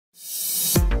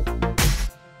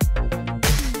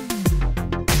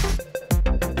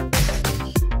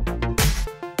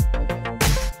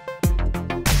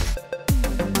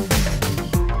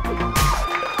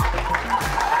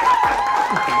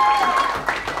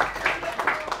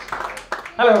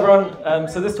Hello everyone.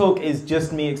 So this talk is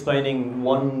just me explaining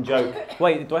one joke.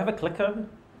 Wait, do I have a clicker?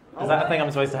 Is that a thing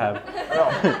I'm supposed to have? No.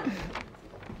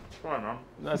 Fine, man.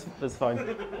 That's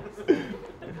fine.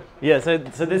 Yeah. So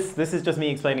this is just me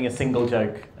explaining a single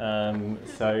joke.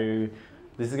 So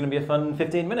this is going to be a fun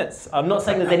 15 minutes. I'm not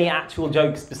saying there's any actual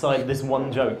jokes beside this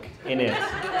one joke in it,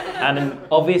 and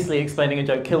obviously explaining a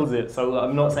joke kills it. So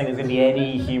I'm not saying there's going to be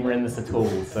any humor in this at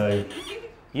all. So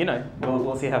you know,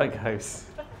 we'll see how it goes.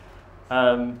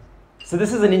 So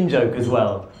this is an in-joke as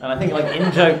well, and I think like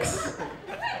in-jokes,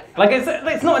 like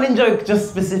it's not an in-joke just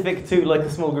specific to like a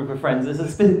small group of friends.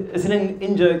 It's an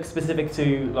in-joke specific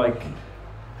to like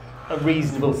a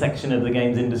reasonable section of the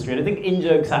games industry, and I think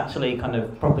in-jokes actually kind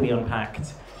of properly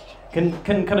unpacked can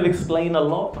kind of explain a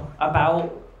lot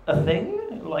about a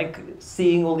thing, like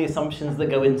seeing all the assumptions that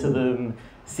go into them,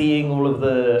 seeing all of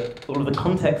the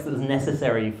context that's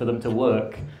necessary for them to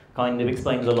work, kind of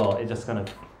explains a lot. It just kind of.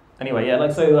 Anyway, yeah,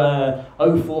 like so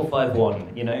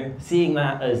 0451, you know, seeing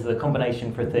that as the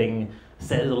combination for a thing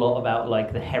says a lot about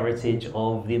like the heritage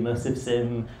of the immersive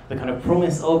sim, the kind of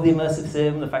promise of the immersive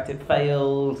sim, the fact it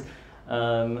failed,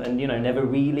 and you know, never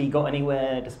really got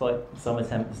anywhere despite some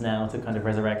attempts now to kind of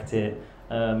resurrect it.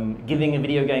 Giving a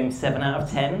video game 7 out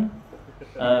of 10,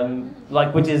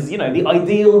 like which is, you know, the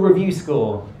ideal review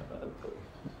score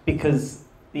because,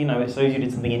 you know, it shows you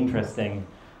did something interesting.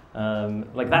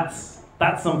 Like that's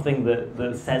something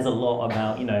that says a lot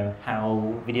about, you know,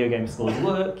 how video game scores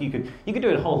work. You could do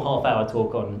a whole half-hour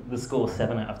talk on the score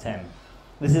 7 out of 10.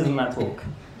 This isn't that talk.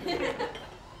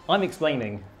 I'm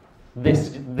explaining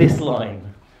this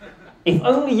line. If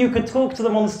only you could talk to the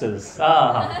monsters.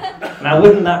 Ah, now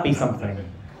wouldn't that be something?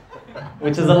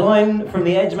 Which is a line from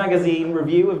the Edge magazine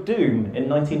review of Doom in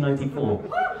 1994.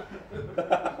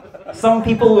 Some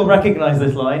people will recognize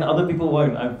this line, other people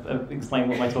won't. I've explained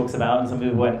what my talk's about, and some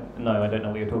people went, no, I don't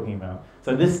know what you're talking about.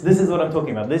 So this is what I'm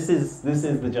talking about. This is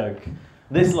the joke.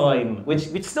 This line,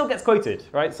 which still gets quoted,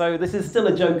 right? So this is still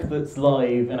a joke that's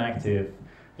live and active,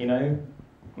 you know?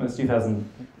 Well, it's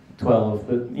 2012,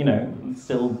 but, you know,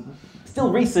 still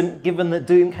recent, given that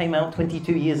Doom came out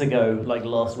 22 years ago, like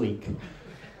last week.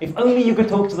 If only you could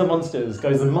talk to the monsters,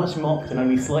 goes a much mocked and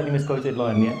only slightly misquoted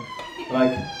line, yeah?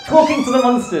 Like, talking to the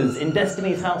monsters in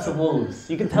Destiny's House of Wolves.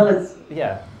 You can tell it's,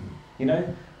 yeah, you know?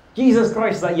 Jesus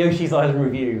Christ, that Yoshi's Island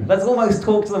review. That's almost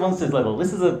talk to the monsters level.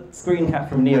 This is a screen cap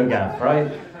from NeoGAF,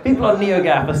 right? People on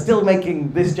NeoGAF are still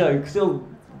making this joke, still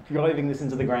driving this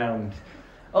into the ground.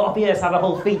 RPS had a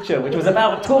whole feature which was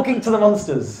about talking to the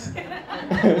monsters.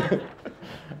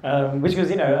 Which was,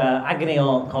 you know, Agony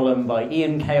Art column by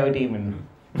Ian K.O. Demon.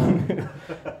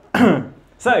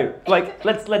 So, like,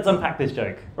 let's unpack this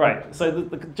joke. Right, so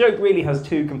the joke really has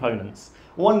two components.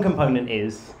 One component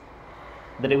is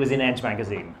that it was in Edge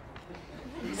magazine.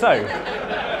 So,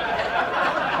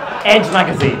 Edge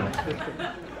magazine.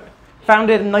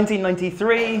 Founded in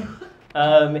 1993.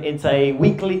 It's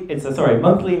a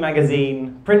monthly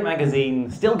magazine, print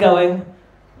magazine, still going.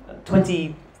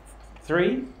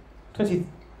 23? 20,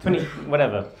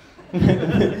 whatever.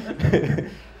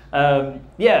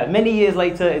 Yeah, many years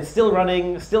later, it's still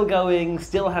running, still going,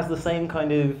 still has the same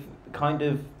kind of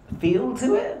feel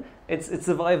to it. It's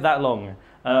survived that long.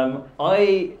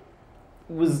 I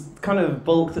was kind of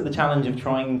balked at the challenge of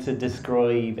trying to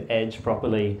describe Edge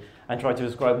properly and try to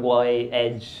describe why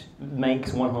Edge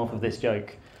makes one half of this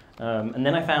joke. And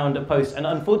then I found a post, and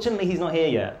unfortunately he's not here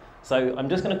yet. So I'm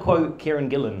just going to quote Kieran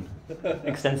Gillen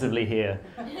extensively here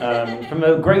from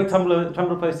a great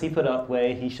Tumblr post he put up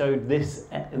where he showed this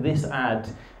ad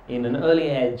in an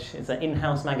early Edge. It's an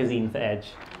in-house magazine for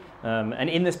Edge. And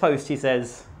in this post he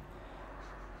says,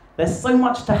 "There's so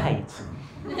much to hate.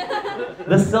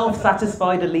 The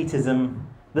self-satisfied elitism,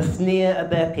 the sneer at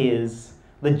their peers,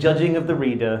 the judging of the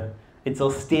reader, its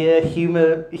austere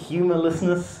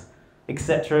humorlessness,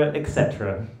 etc.,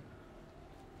 etc."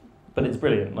 But it's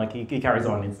brilliant. Like he carries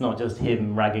on. It's not just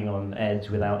him ragging on Edge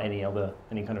without any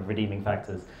kind of redeeming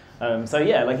factors. So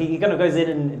yeah, like he kind of goes in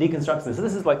and deconstructs this. So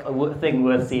this is like a thing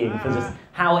worth seeing for just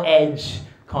how Edge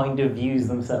kind of views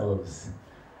themselves.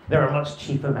 There are much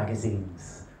cheaper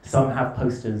magazines. Some have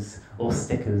posters or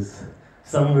stickers.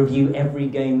 Some review every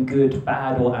game good,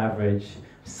 bad, or average.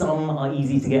 Some are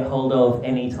easy to get hold of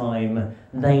anytime.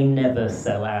 They never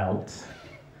sell out.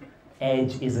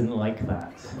 Edge isn't like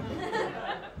that.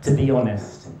 To be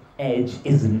honest, Edge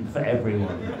isn't for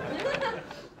everyone.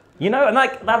 You know, and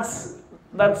like that's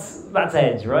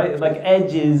Edge, right? Like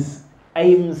Edge is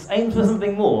aims for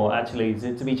something more, actually,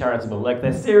 to be charitable. Like,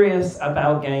 they're serious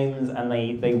about games, and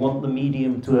they want the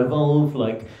medium to evolve.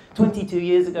 Like, 22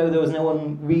 years ago, there was no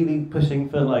one really pushing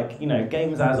for, like, you know,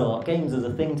 games as art, games as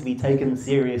a thing to be taken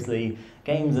seriously,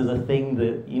 games as a thing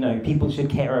that, you know, people should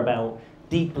care about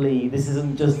deeply. This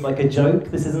isn't just like a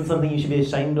joke. This isn't something you should be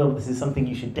ashamed of. This is something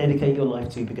you should dedicate your life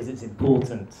to because it's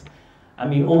important. I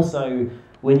mean, also,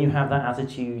 when you have that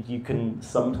attitude, you can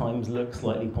sometimes look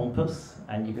slightly pompous,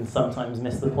 and you can sometimes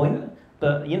miss the point.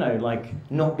 But, you know, like,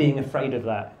 not being afraid of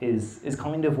that is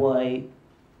kind of why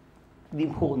the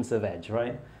importance of Edge,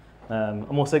 right?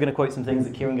 I'm also going to quote some things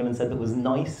that Kieran Gillen said that was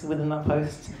nice within that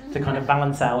post to kind of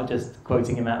balance out just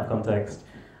quoting him out of context.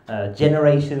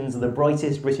 Generations of the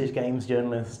brightest British games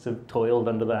journalists have toiled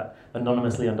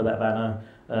anonymously under that banner.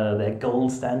 Their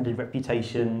gold standard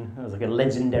reputation, it was like a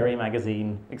legendary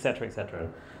magazine, etc., etc.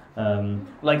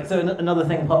 So another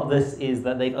thing, part of this is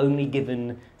that they've only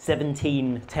given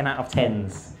 17 10 out of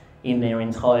 10s in their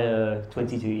entire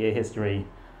 22-year history.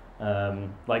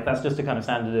 Like, that's just a kind of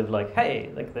standard of, like, hey,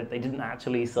 like, they didn't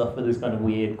actually suffer this kind of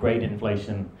weird grade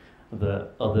inflation that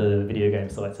other video game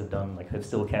sites have done. Like, they've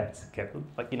still kept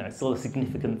like, you know, it's still a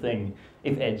significant thing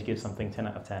if Edge gives something 10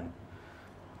 out of 10.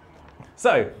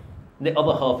 So, the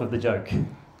other half of the joke.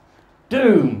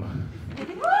 Doom!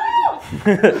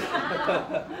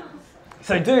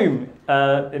 So Doom,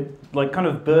 it, like, kind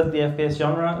of birthed the FPS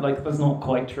genre. Like, that's not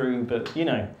quite true, but, you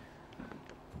know,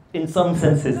 in some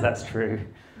senses that's true.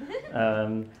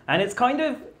 And it's kind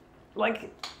of,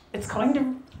 like, it's kind of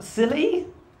silly.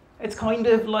 It's kind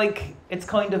of like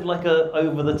a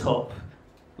over-the-top,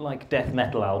 like, death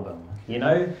metal album, you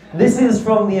know? This is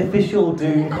from the official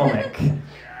Doom comic.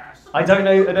 I don't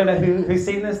know who's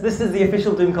seen this. This is the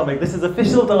official Doom comic. This is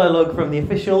official dialogue from the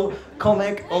official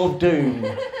comic of Doom.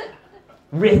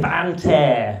 Rip and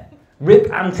tear.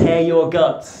 Rip and tear your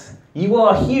guts. You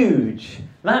are huge.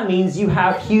 That means you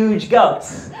have huge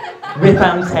guts. Rip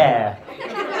and tear.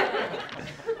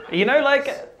 You know,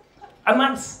 like, and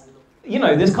that's, you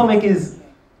know, this comic is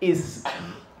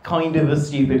kind of a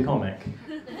stupid comic.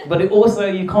 But it also,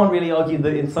 you can't really argue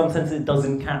that in some sense it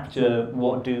doesn't capture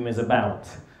what Doom is about.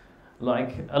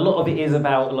 Like, a lot of it is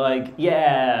about, like,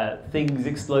 yeah, things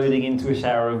exploding into a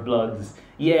shower of bloods.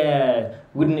 Yeah,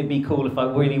 wouldn't it be cool if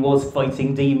I really was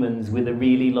fighting demons with a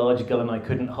really large gun I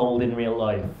couldn't hold in real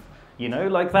life? You know,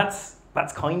 like, that's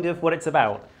kind of what it's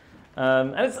about.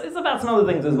 And it's about some other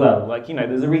things as well. Like, you know,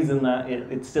 there's a reason that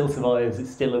it still survives. It's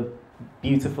still a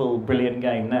beautiful, brilliant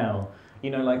game now.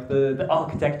 You know, like, the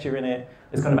architecture in it,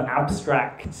 this kind of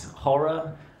abstract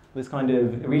horror, this kind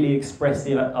of really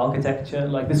expressive architecture.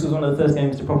 Like, this was one of the first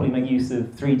games to properly make use of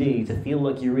 3D, to feel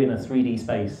like you're in a 3D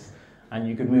space and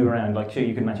you could move around. Like, sure,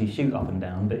 you couldn't actually shoot up and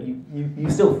down, but you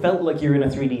still felt like you're in a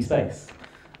 3D space.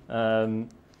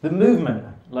 The movement,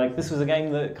 like, this was a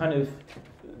game that kind of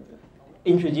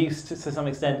introduced, to some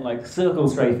extent, like, circle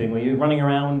strafing, where you're running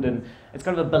around and it's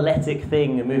kind of a balletic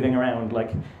thing of moving around.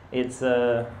 Like, it's,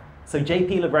 so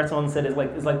JP Le Breton said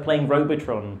it's like playing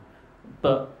Robotron,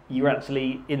 but you're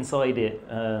actually inside it.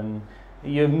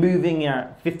 You're moving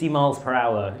at 50 miles per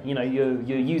hour. You know, you're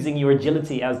using your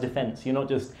agility as defense. You're not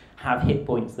just have hit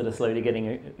points that are slowly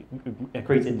getting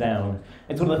accreted down.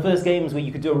 It's one of the first games where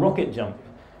you could do a rocket jump.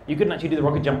 You couldn't actually do the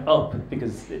rocket jump up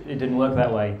because it didn't work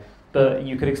that way, but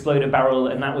you could explode a barrel,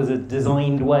 and that was a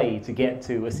designed way to get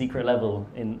to a secret level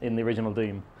in the original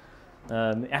Doom.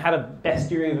 It had a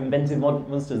bestiary of inventive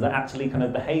monsters that actually kind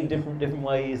of behaved different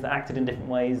ways, that acted in different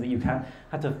ways, that you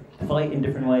had to fight in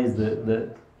different ways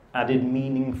that added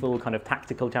meaningful kind of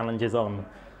tactical challenges on.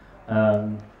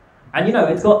 And, you know,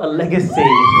 it's got a legacy.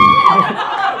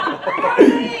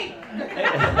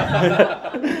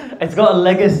 It's got a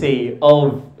legacy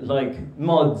of, like,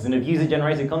 mods and of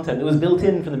user-generated content that was built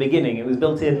in from the beginning. It was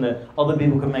built in that other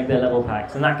people could make their level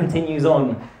packs, and that continues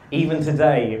on even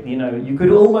today. You know, you could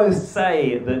almost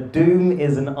say that Doom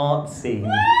is an art scene.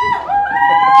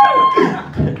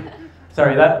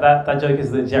 Sorry, that joke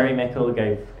is that Jerry Mickle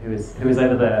gave, who is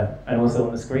over there, and also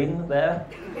on the screen there,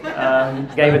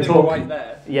 gave a talk. Right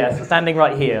there. Yes, standing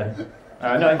right here.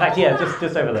 No, in fact, yeah,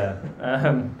 just over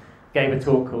there. Gave a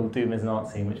talk called Doom is an Art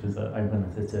Scene, which was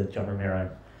open to John Romero.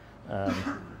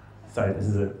 So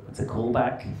it's a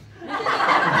callback.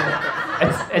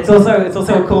 It's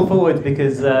also a call forward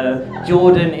because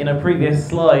Jordan, in a previous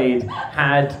slide,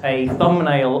 had a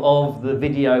thumbnail of the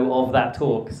video of that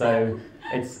talk. So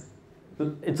it's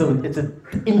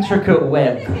an intricate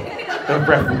web of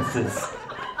references.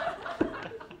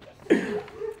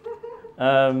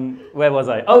 Where was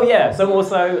I? Oh yeah. So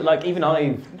also, like, even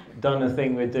I've done a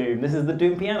thing with Doom. This is the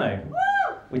Doom piano.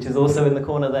 which is also in the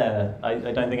corner there. I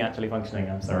don't think actually functioning,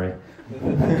 I'm sorry.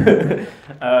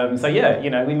 So yeah, you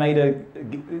know, we made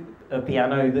a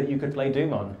piano that you could play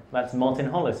Doom on. That's Martin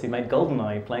Hollis, who made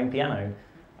GoldenEye, playing piano,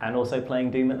 and also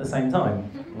playing Doom at the same time.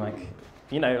 Like,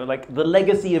 you know, like the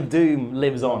legacy of Doom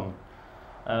lives on.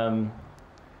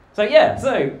 So yeah,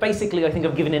 so basically I think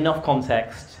I've given enough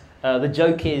context. The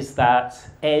joke is that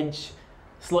Edge,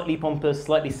 slightly pompous,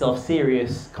 slightly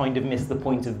self-serious, kind of missed the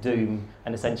point of Doom,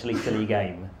 an essentially silly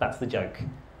game. That's the joke.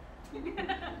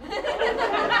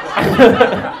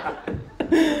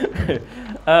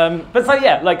 But so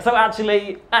yeah, like, so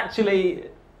actually,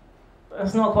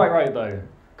 that's not quite right though.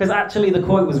 Because actually the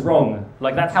quote was wrong.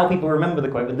 Like, that's how people remember the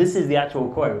quote, but this is the actual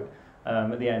quote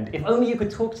at the end. If only you could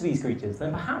talk to these creatures,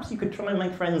 then perhaps you could try and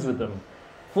make friends with them.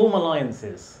 Form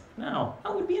alliances. Now,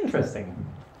 that would be interesting.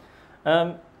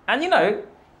 And you know,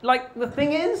 like, the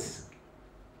thing is,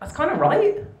 that's kind of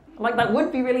right. Like, that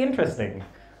would be really interesting.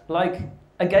 Like,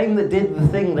 a game that did the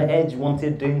thing that Edge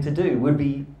wanted Doom to do would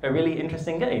be a really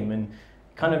interesting game and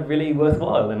kind of really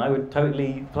worthwhile, and I would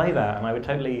totally play that, and I would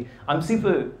totally... I'm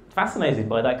super fascinated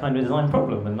by that kind of design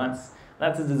problem, and that's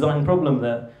a design problem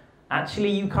that actually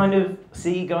you kind of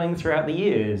see going throughout the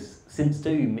years since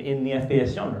Doom in the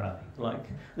FPS genre. Like,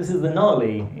 this is the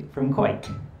Gnarly from Quake.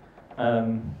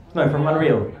 No, from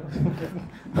Unreal.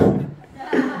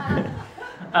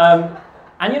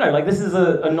 And you know, like, this is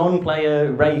a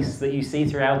non-player race that you see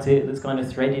throughout it that's kind of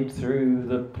threaded through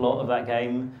the plot of that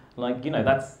game. Like, you know,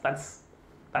 that's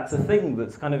a thing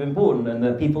that's kind of important and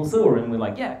that people saw and were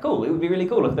like, yeah, cool, it would be really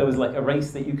cool if there was like a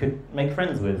race that you could make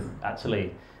friends with,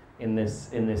 actually, in this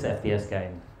FPS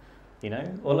game. You know?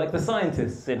 Or like the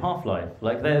scientists in Half-Life.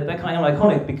 Like, they're kind of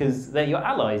iconic because they're your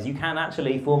allies. You can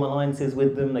actually form alliances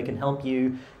with them, they can help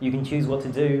you, you can choose what to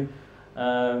do.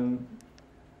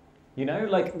 You know,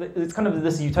 like, it's kind of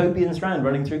this utopian strand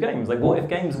running through games. Like, what if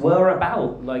games were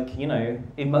about, like, you know,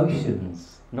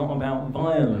 emotions, not about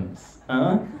violence?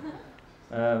 Huh?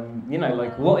 You know,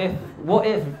 like, what if,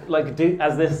 like,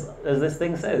 as this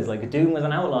thing says, like, Doom was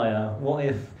an outlier. What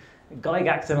if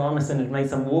Gygax and Arneson had made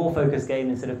some war-focused game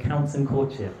instead of Counts and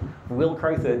Courtship? Will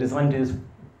Crowther decided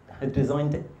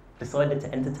to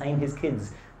entertain his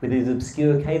kids with his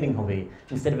obscure caving hobby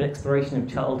instead of an exploration of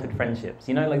childhood friendships.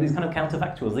 You know, like, these kind of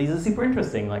counterfactuals. These are super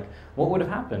interesting. Like, what would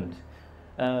have happened?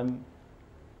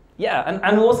 Yeah,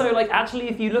 and also, like, actually,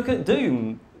 if you look at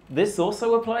Doom, this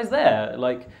also applies there.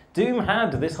 Like, Doom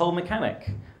had this whole mechanic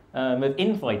of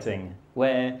infighting,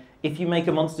 where if you make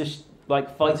a monster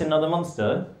like fight another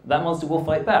monster, that monster will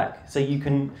fight back. So you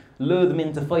can lure them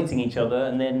into fighting each other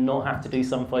and then not have to do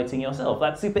some fighting yourself.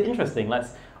 That's super interesting.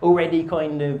 That's already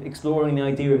kind of exploring the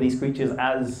idea of these creatures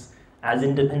as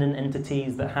independent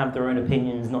entities that have their own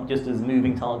opinions, not just as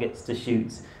moving targets to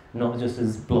shoot, not just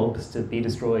as blobs to be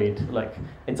destroyed. Like,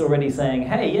 it's already saying,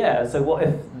 hey, yeah, so what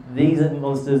if these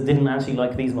monsters didn't actually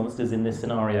like these monsters in this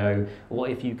scenario? What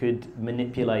if you could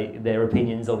manipulate their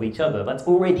opinions of each other? That's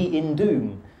already in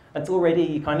Doom. That's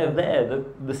already kind of there.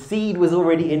 The seed was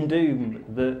already in Doom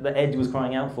that Edge was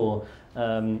crying out for.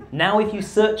 Now if you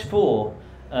search for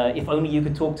If Only You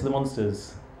Could Talk to the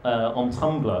Monsters on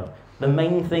Tumblr, the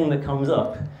main thing that comes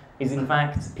up is, in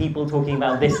fact, people talking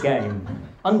about this game,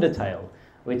 Undertale,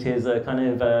 which is a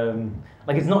kind of,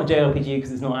 like, it's not a JRPG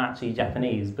because it's not actually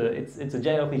Japanese, but it's a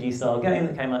JRPG style game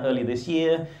that came out earlier this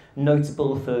year,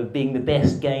 notable for being the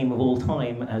best game of all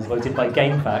time as voted by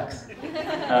GameFAQs.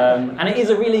 And it is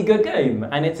a really good game,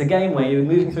 and it's a game where you're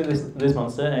moving through this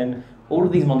monster, and all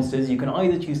of these monsters you can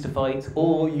either choose to fight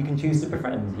or you can choose to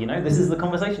befriend. You know, this is the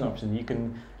conversation option. You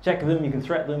can check them, you can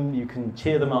threat them, you can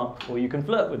cheer them up, or you can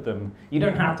flirt with them. You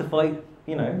don't have to fight,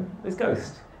 you know, this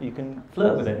ghost. You can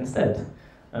flirt with it instead.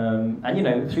 And you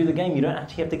know, through the game you don't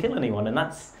actually have to kill anyone, and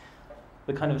that's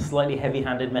the kind of slightly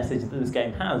heavy-handed message that this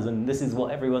game has, and this is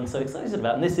what everyone's so excited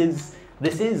about. And this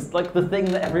is like the thing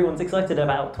that everyone's excited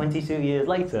about 22 years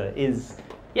later is,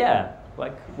 yeah,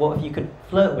 like, what if you could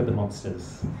flirt with the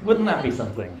monsters? Wouldn't that be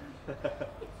something?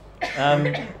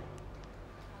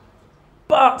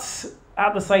 But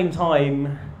at the same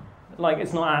time, like,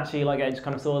 it's not actually like Edge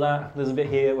kind of saw that. There's a bit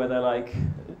here where they're like,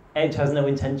 Edge has no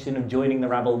intention of joining the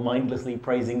rabble mindlessly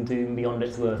praising Doom beyond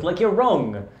its worth. Like, you're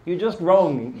wrong. You're just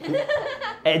wrong.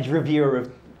 Edge reviewer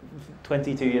of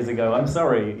 22 years ago. I'm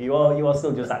sorry. You are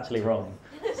still just actually wrong.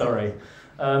 Sorry.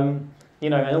 You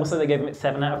know, and also they gave it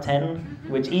 7 out of 10,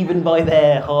 which even by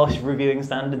their harsh reviewing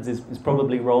standards is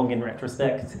probably wrong in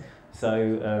retrospect.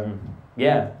 So,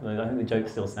 yeah, I think the joke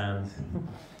still stands.